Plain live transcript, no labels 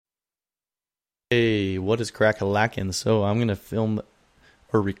Hey, what is crack-a-lackin'? So I'm gonna film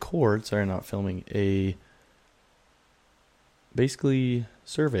or record, sorry, not filming, a basically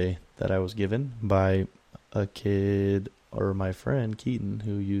survey that I was given by a kid or my friend Keaton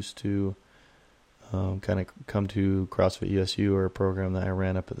who used to kind of come to CrossFit USU, or a program that I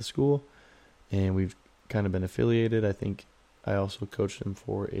ran up at the school, and we've kind of been affiliated. I think I also coached him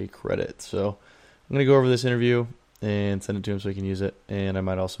for a credit. So I'm gonna go over this interview and send it to him so he can use it. And I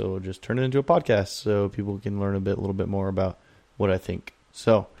might also just turn it into a podcast so people can learn a little bit more about what I think.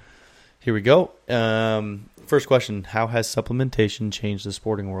 So here we go. First question: how has supplementation changed the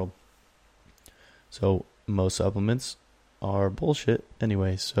sporting world? So most supplements are bullshit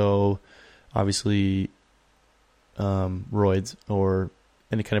anyway. So obviously, roids or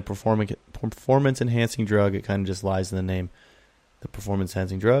any kind of performance enhancing drug, it kind of just lies in the name. The performance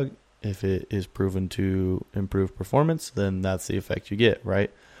enhancing drug, if it is proven to improve performance, then that's the effect you get,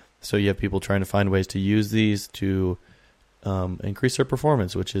 right? So you have people trying to find ways to use these to increase their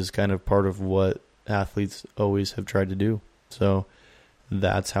performance, which is kind of part of what athletes always have tried to do. So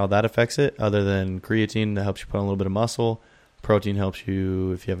that's how that affects it, other than creatine that helps you put on a little bit of muscle. Protein helps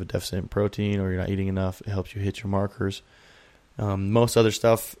you if you have a deficit in protein or you're not eating enough. It helps you hit your markers. Most other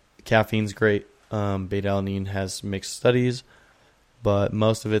stuff, caffeine's great. Beta-alanine has mixed studies, but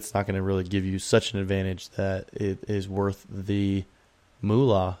most of it's not going to really give you such an advantage that it is worth the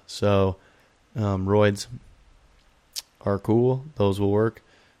moolah. So roids are cool. Those will work.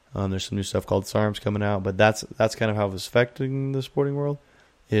 There's some new stuff called SARMs coming out, but that's kind of how it's affecting the sporting world,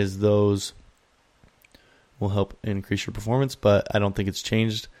 is those will help increase your performance, but I don't think it's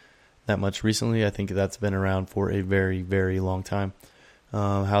changed that much recently. I think that's been around for a very, very long time.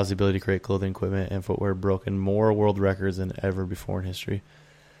 How's the ability to create clothing, equipment, and footwear broken more world records than ever before in history?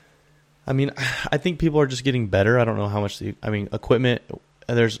 I mean, I think people are just getting better. I don't know how much equipment,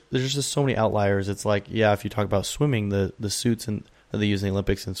 there's just so many outliers. It's like, yeah, if you talk about swimming, the suits that they use in the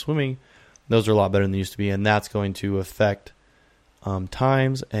Olympics in swimming, those are a lot better than they used to be, and that's going to affect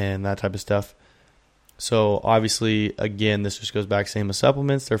times and that type of stuff. So obviously, again, this just goes back same as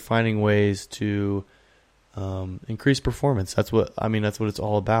supplements. They're finding ways to increase performance. That's what it's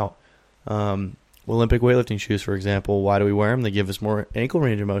all about. Olympic weightlifting shoes, for example, why do we wear them? They give us more ankle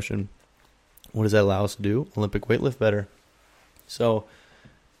range of motion. What does that allow us to do? Olympic weightlift better. So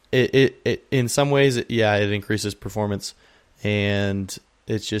it in some ways, it increases performance, and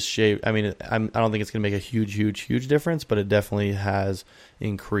it's just shaped. I mean, I don't think it's going to make a huge difference, but it definitely has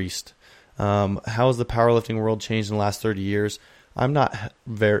increased. How has the powerlifting world changed in the last 30 years? I'm not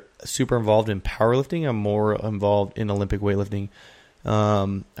very super involved in powerlifting. I'm more involved in Olympic weightlifting.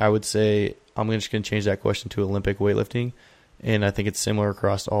 I would say I'm just going to change that question to Olympic weightlifting, and I think it's similar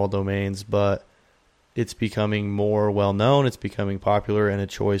across all domains, but it's becoming more well-known. It's becoming popular and a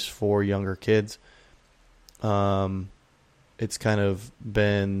choice for younger kids. It's kind of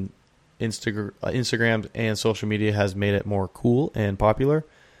been Instagram and social media has made it more cool and popular,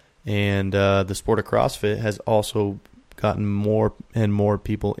 and the sport of CrossFit has also gotten more and more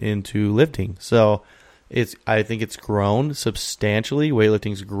people into lifting. So I think it's grown substantially.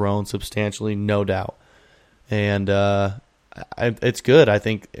 Weightlifting's grown substantially, no doubt. And it's good, I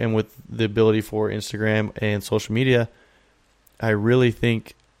think. And with the ability for Instagram and social media, I really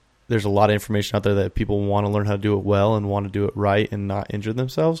think there's a lot of information out there that people want to learn how to do it well and want to do it right and not injure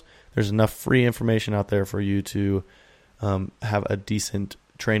themselves. There's enough free information out there for you to have a decent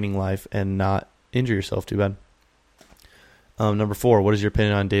training life and not injure yourself too bad. Number 4, what is your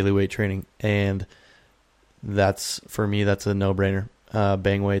opinion on daily weight training? And for me, that's a no-brainer.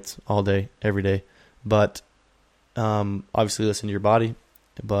 Bang weights all day, every day. But obviously listen to your body.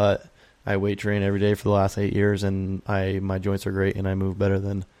 But I weight train every day for the last 8 years, and my joints are great, and I move better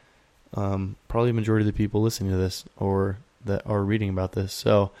than probably the majority of the people listening to this or that are reading about this.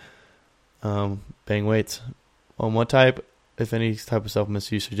 So bang weights. On what type, if any type of supplements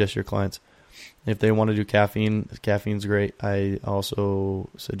do you suggest your clients? If they want to do caffeine's great. I also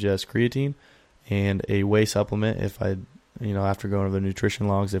suggest creatine and a whey supplement after going over the nutrition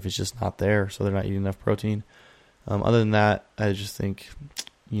logs, if it's just not there, so they're not eating enough protein. Other than that, I just think,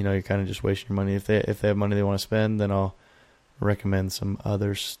 you're kind of just wasting your money. If they have money they want to spend, then I'll recommend some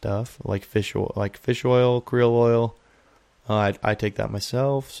other stuff like fish oil, krill oil. I take that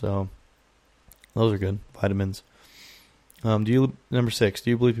myself, so those are good. Vitamins. Number 6, do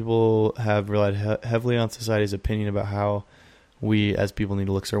you believe people have relied heavily on society's opinion about how we as people need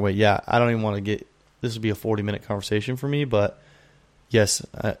to look a certain way? Yeah, I don't even want to this would be a 40-minute conversation for me, but yes,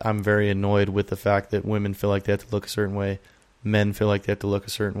 I'm very annoyed with the fact that women feel like they have to look a certain way, men feel like they have to look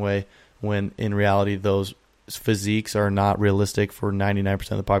a certain way, when in reality those physiques are not realistic for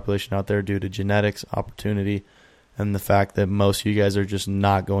 99% of the population out there due to genetics, opportunity, and the fact that most of you guys are just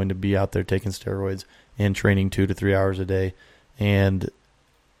not going to be out there taking steroids and training 2 to 3 hours a day. And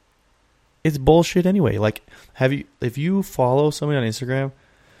it's bullshit anyway. Like, if you follow somebody on Instagram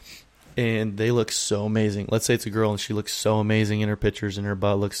and they look so amazing, let's say it's a girl and she looks so amazing in her pictures and her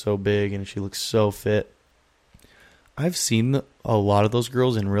butt looks so big and she looks so fit. I've seen a lot of those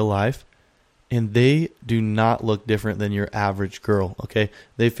girls in real life, and they do not look different than your average girl, okay?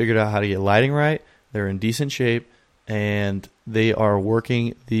 They figured out how to get lighting right, they're in decent shape, and they are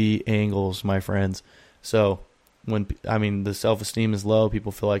working the angles, my friends. So, the self-esteem is low,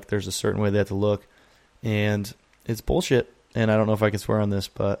 people feel like there's a certain way they have to look, and it's bullshit. And I don't know if I can swear on this,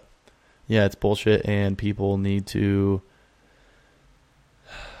 but yeah, it's bullshit, and people need to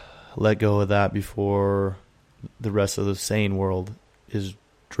let go of that before the rest of the sane world is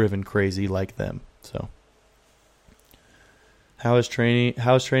driven crazy like them. So, how has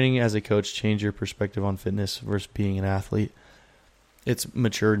training as a coach changed your perspective on fitness versus being an athlete? It's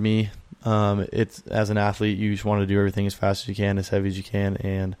matured me. It's, as an athlete, you just want to do everything as fast as you can, as heavy as you can,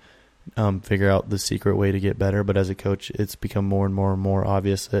 and figure out the secret way to get better. But as a coach, it's become more and more and more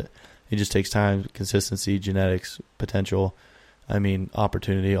obvious that it just takes time, consistency, genetics, potential,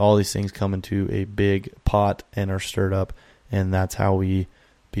 opportunity. All these things come into a big pot and are stirred up, and that's how we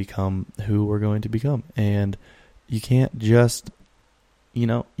become who we're going to become. And you can't just,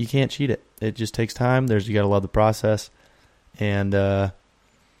 you can't cheat it. It just takes time. You got to love the process. And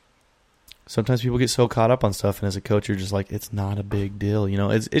sometimes people get so caught up on stuff, and as a coach, you're just like, it's not a big deal.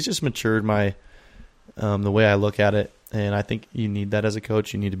 It's just matured my the way I look at it. And I think you need that as a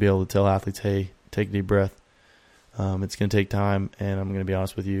coach. You need to be able to tell athletes, hey, take a deep breath. It's going to take time, and I'm going to be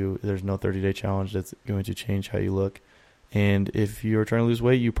honest with you, there's no 30-day challenge that's going to change how you look. And if you're trying to lose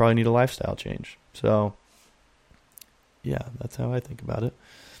weight, you probably need a lifestyle change. So, yeah, that's how I think about it.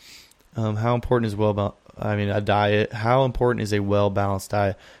 How important is a diet? How important is a well-balanced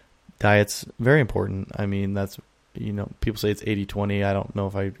diet? Diet's very important. That's, people say it's 80-20. I don't know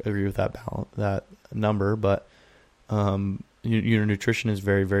if I agree with that number, but your nutrition is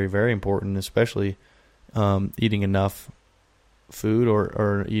very, very, very important, especially eating enough food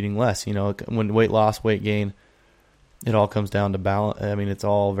or eating less. When weight loss, weight gain, it all comes down to balance. It's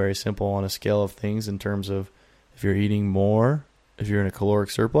all very simple on a scale of things in terms of if you're eating more, if you're in a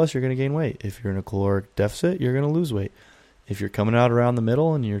caloric surplus, you're going to gain weight. If you're in a caloric deficit, you're going to lose weight. If you're coming out around the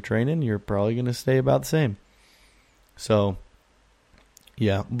middle and you're training, you're probably going to stay about the same. So,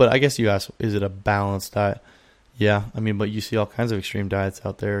 yeah. But I guess you asked, is it a balanced diet? Yeah. But you see all kinds of extreme diets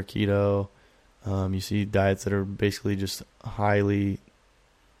out there, keto. You see diets that are basically just highly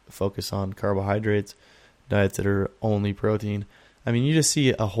focused on carbohydrates, diets that are only protein. You just see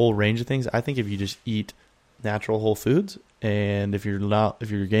a whole range of things. I think if you just eat natural whole foods, and if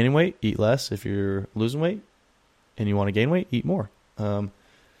you're gaining weight, eat less. If you're losing weight and you want to gain weight, eat more.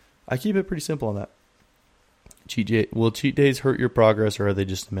 I keep it pretty simple on that. Will cheat days hurt your progress, or are they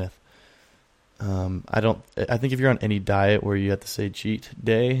just a myth? I think if you're on any diet where you have to say cheat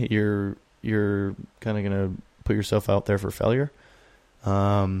day, you're kind of going to put yourself out there for failure.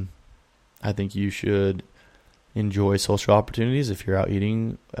 I think you should enjoy social opportunities. If you're out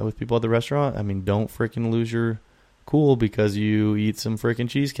eating with people at the restaurant, don't freaking lose your cool because you eat some freaking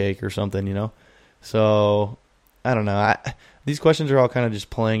cheesecake or something, So, I don't know. These questions are all kind of just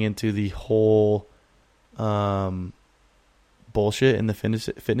playing into the whole bullshit in the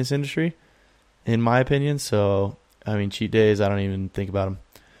fitness industry, in my opinion. So, cheat days, I don't even think about them.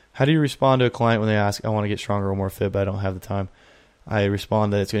 How do you respond to a client when they ask, I want to get stronger or more fit, but I don't have the time? I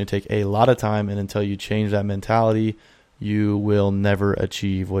respond that it's going to take a lot of time, and until you change that mentality, you will never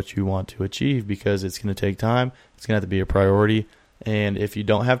achieve what you want to achieve, because it's going to take time. It's going to have to be a priority. And if you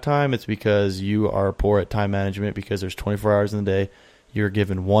don't have time, it's because you are poor at time management, because there's 24 hours in the day. You're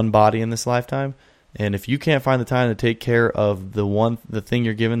given one body in this lifetime. And if you can't find the time to take care of the thing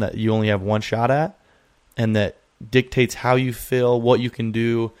you're given that you only have one shot at, and that dictates how you feel, what you can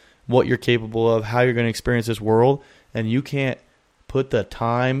do, what you're capable of, how you're going to experience this world, and you can't put the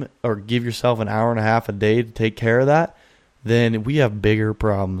time or give yourself an hour and a half a day to take care of that, then we have bigger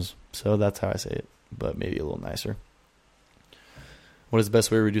problems. So that's how I say it, but maybe a little nicer. What is the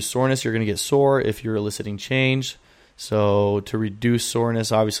best way to reduce soreness? You're going to get sore if you're eliciting change. So to reduce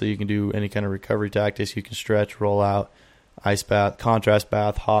soreness, obviously you can do any kind of recovery tactics. You can stretch, roll out, ice bath, contrast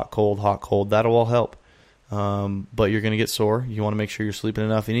bath, hot, cold. That'll all help. But you're going to get sore. You want to make sure you're sleeping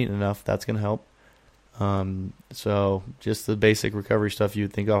enough and eating enough. That's going to help. So just the basic recovery stuff you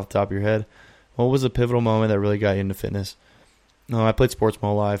would think off the top of your head. What was a pivotal moment that really got you into fitness? No, I played sports my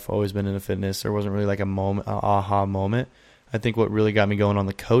whole life, always been into fitness. There wasn't really like a moment, an aha moment. I think what really got me going on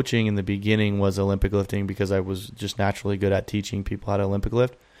the coaching in the beginning was Olympic lifting, because I was just naturally good at teaching people how to Olympic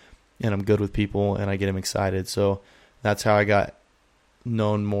lift, and I'm good with people and I get them excited. So that's how I got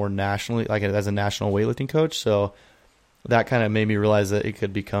known more nationally, like as a national weightlifting coach. So that kind of made me realize that it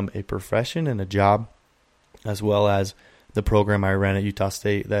could become a profession and a job, as well as the program I ran at Utah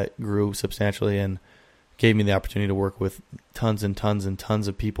State that grew substantially and gave me the opportunity to work with tons and tons and tons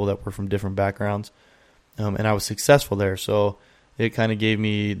of people that were from different backgrounds. And I was successful there. So it kind of gave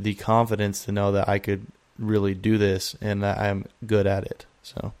me the confidence to know that I could really do this and that I'm good at it.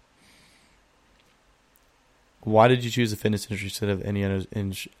 So why did you choose the fitness industry instead of any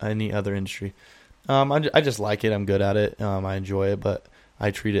other industry? I just like it. I'm good at it. I enjoy it, but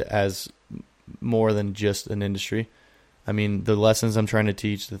I treat it as more than just an industry. I mean, the lessons I'm trying to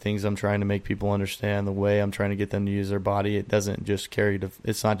teach, the things I'm trying to make people understand, the way I'm trying to get them to use their body, it doesn't just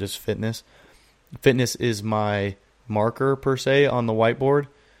it's not just fitness. Fitness is my marker per se on the whiteboard,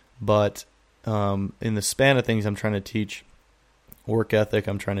 but in the span of things I'm trying to teach work ethic,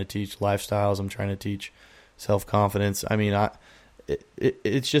 I'm trying to teach lifestyles, I'm trying to teach self-confidence. I mean,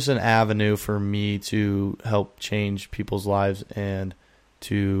 it's just an avenue for me to help change people's lives and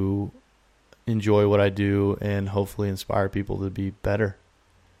to enjoy what I do and hopefully inspire people to be better.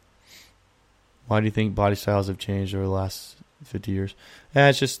 Why do you think body styles have changed over the last 50 years?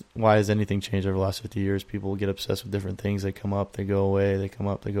 It's just, why has anything changed over the last 50 years? People get obsessed with different things. They come up, they go away, they come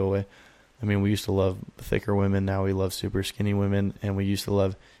up, they go away. I mean, we used to love thicker women. Now we love super skinny women, and we used to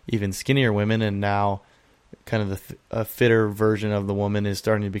love even skinnier women, and now kind of a fitter version of the woman is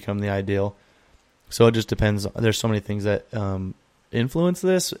starting to become the ideal. So it just depends. There's so many things that influence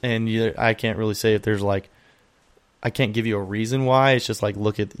this, and I can't really say if there's like, I can't give you a reason why. It's just like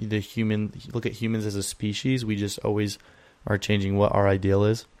look at humans as a species. We just always are changing what our ideal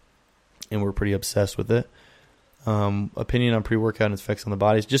is, and we're pretty obsessed with it. Opinion on pre-workout and its effects on the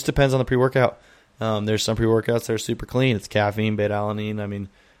body just depends on the pre-workout. There's some pre-workouts that are super clean. It's caffeine, beta-alanine. I mean,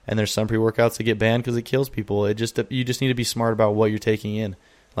 and there's some pre-workouts that get banned because it kills people. You just need to be smart about what you're taking in.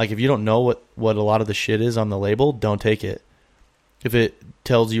 Like if you don't know what a lot of the shit is on the label, don't take it. If it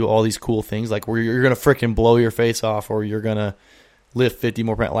tells you all these cool things, like where you're going to freaking blow your face off or you're going to lift 50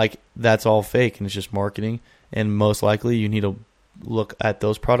 more pounds, like that's all fake and it's just marketing. And most likely you need to look at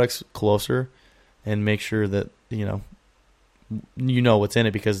those products closer and make sure that, you know what's in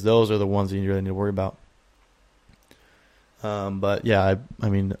it, because those are the ones that you really need to worry about. But yeah, I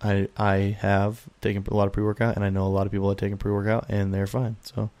mean, I have taken a lot of pre-workout, and I know a lot of people that have taken pre-workout and they're fine.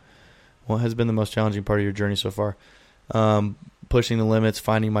 So what has been the most challenging part of your journey so far? Pushing the limits,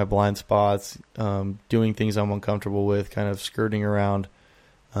 finding my blind spots, doing things I'm uncomfortable with, kind of skirting around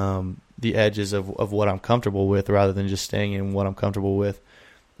the edges of what I'm comfortable with rather than just staying in what I'm comfortable with.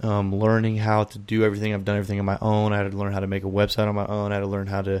 Learning how to do everything. I've done everything on my own. I had to learn how to make a website on my own. I had to learn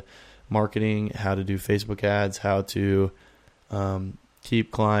how to marketing, how to do Facebook ads, how to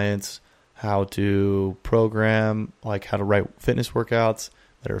keep clients, how to program, like how to write fitness workouts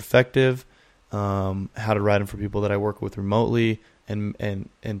that are effective, how to write them for people that I work with remotely and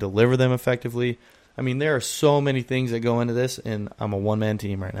deliver them effectively. I mean, there are so many things that go into this, and I'm a one-man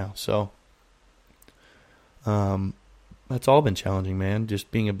team right now. So it's all been challenging, man. Just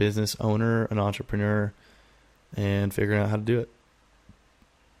being a business owner, an entrepreneur, and figuring out how to do it.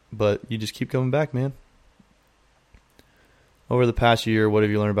 But you just keep coming back, man. Over the past year, what have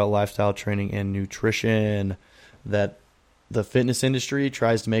you learned about lifestyle training and nutrition? That the fitness industry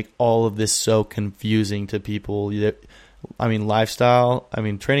tries to make all of this so confusing to people. I mean, lifestyle,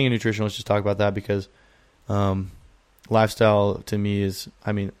 training and nutrition, let's just talk about that, because lifestyle to me is,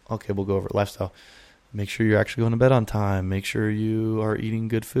 okay, we'll go over it. Lifestyle. Make sure you're actually going to bed on time. Make sure you are eating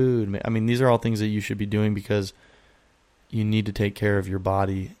good food. These are all things that you should be doing because you need to take care of your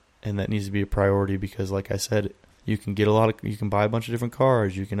body, and that needs to be a priority because, like I said, you can buy a bunch of different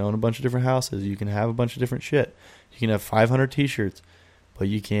cars, you can own a bunch of different houses, you can have a bunch of different shit. You can have 500 t-shirts, but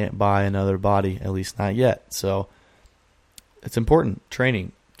you can't buy another body, at least not yet. So it's important.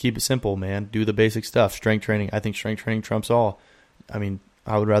 Training. Keep it simple, man. Do the basic stuff. Strength training. I think strength training trumps all. I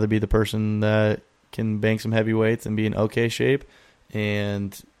would rather be the person that can bang some heavy weights and be in okay shape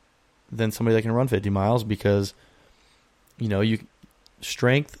and than somebody that can run 50 miles because,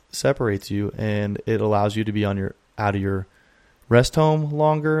 strength separates you and it allows you to be out of your rest home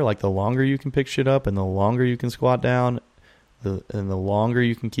longer. Like the longer you can pick shit up and the longer you can squat down, and the longer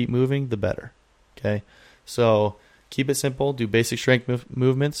you can keep moving, the better. Okay. So keep it simple. Do basic strength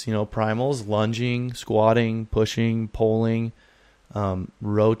movements, primals, lunging, squatting, pushing, pulling,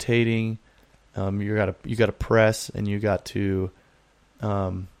 rotating. You got to press and you got to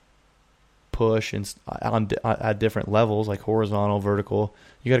push and at different levels, like horizontal, vertical.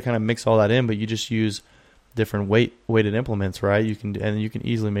 You got to kind of mix all that in, but you just use different weighted implements, right? You can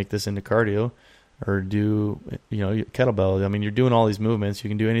easily make this into cardio or do, kettlebell. I mean, you're doing all these movements. You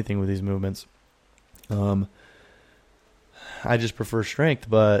can do anything with these movements. I just prefer strength,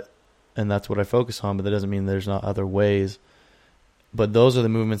 and that's what I focus on, but that doesn't mean there's not other ways. But those are the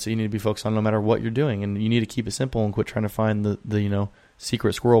movements that you need to be focused on no matter what you're doing. And you need to keep it simple and quit trying to find the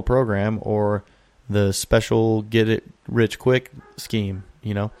secret squirrel program or the special get it rich quick scheme,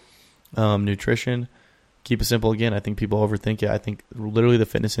 nutrition. Keep it simple. Again, I think people overthink it. I think literally the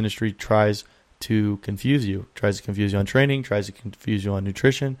fitness industry tries to confuse you on training, tries to confuse you on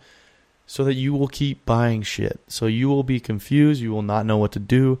nutrition, so that you will keep buying shit. So you will be confused, you will not know what to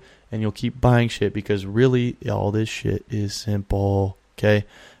do, and you'll keep buying shit because really all this shit is simple, okay?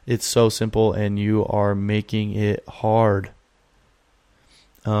 It's so simple and you are making it hard.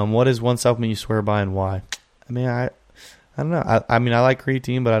 What is one supplement you swear by and why? I mean, I don't know. I mean, I like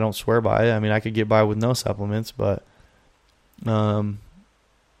creatine, but I don't swear by it. I mean, I could get by with no supplements, but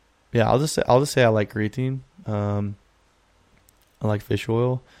yeah, I'll just say I like creatine. I like fish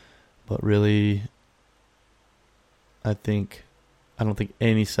oil. But really, I don't think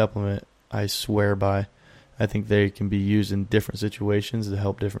any supplement I swear by. I think they can be used in different situations to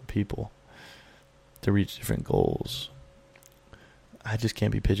help different people to reach different goals. I just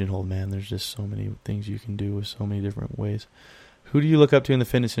can't be pigeonholed, man. There's just so many things you can do with so many different ways. Who do you look up to in the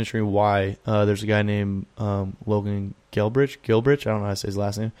fitness industry? Why? There's a guy named Logan Gilbridge. I don't know how to say his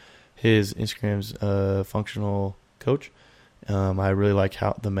last name. His Instagram's functional coach. I really like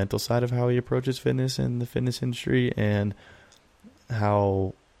how the mental side of how he approaches fitness and the fitness industry, and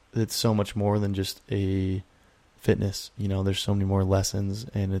how it's so much more than just a fitness. There's so many more lessons,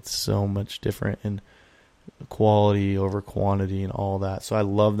 and it's so much different in quality over quantity and all that. So I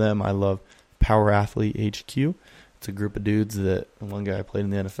love them. I love Power Athlete HQ. It's a group of dudes that one guy played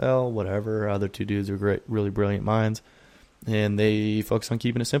in the NFL, whatever. Other two dudes are great, really brilliant minds. And they focus on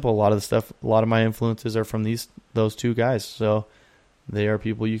keeping it simple. A lot of my influences are from those two guys. So they are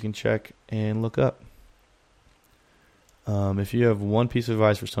people you can check and look up. If you have one piece of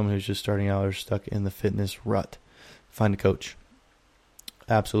advice for someone who's just starting out or stuck in the fitness rut, find a coach.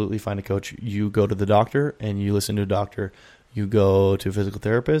 Absolutely find a coach. You go to the doctor and you listen to a doctor. You go to a physical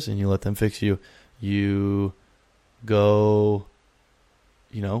therapist and you let them fix you. You go,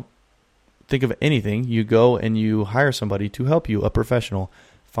 think of anything. You go and you hire somebody to help you, a professional.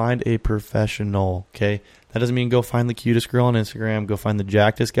 Find a professional, okay? That doesn't mean go find the cutest girl on Instagram, go find the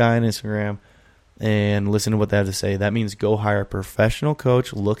jackedest guy on Instagram and listen to what they have to say. That means go hire a professional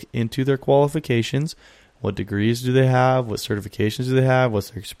coach, look into their qualifications. What degrees do they have? What certifications do they have?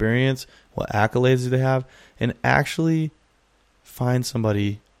 What's their experience? What accolades do they have? And actually find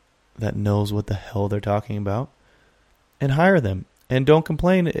somebody that knows what the hell they're talking about and hire them. And don't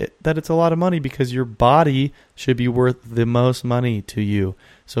complain that it's a lot of money, because your body should be worth the most money to you.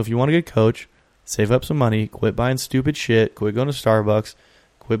 So if you want a good coach, save up some money, quit buying stupid shit, quit going to Starbucks,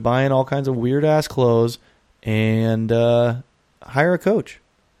 quit buying all kinds of weird-ass clothes, and hire a coach.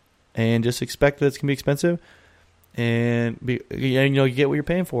 And just expect that it's going to be expensive, and you get what you're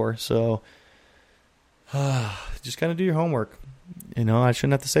paying for. So just kind of do your homework. I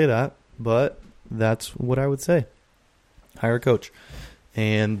shouldn't have to say that, but that's what I would say. Hire a coach,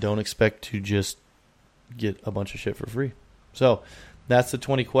 and don't expect to just get a bunch of shit for free. So that's the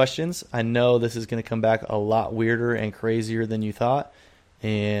 20 questions. I know this is going to come back a lot weirder and crazier than you thought,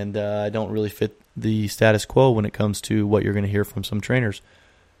 and I don't really fit the status quo when it comes to what you're going to hear from some trainers.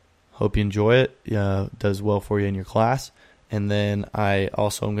 Hope you enjoy it. Does well for you in your class. And then I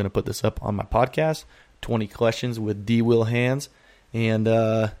also am going to put this up on my podcast, 20 questions with D. Will Hands. And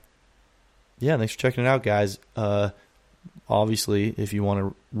yeah, thanks for checking it out, guys. Obviously, if you want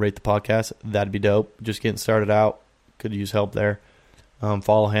to rate the podcast, that'd be dope. Just getting started out, could use help there.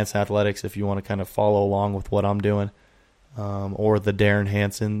 Follow Hanson Athletics if you want to kind of follow along with what I'm doing. Or the Darren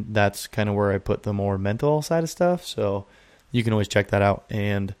Hanson. That's kind of where I put the more mental side of stuff. So you can always check that out.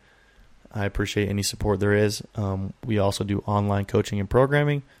 And I appreciate any support there is. We also do online coaching and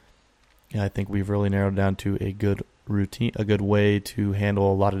programming. And I think we've really narrowed down to a good routine, a good way to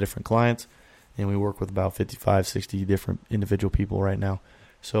handle a lot of different clients. And we work with about 55, 60 different individual people right now.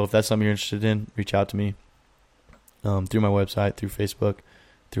 So if that's something you're interested in, reach out to me through my website, through Facebook,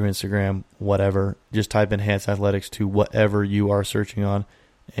 through Instagram, whatever. Just type in Hanson Athletics to whatever you are searching on,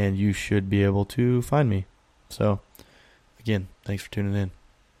 and you should be able to find me. So, again, thanks for tuning in.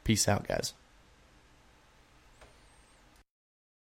 Peace out, guys.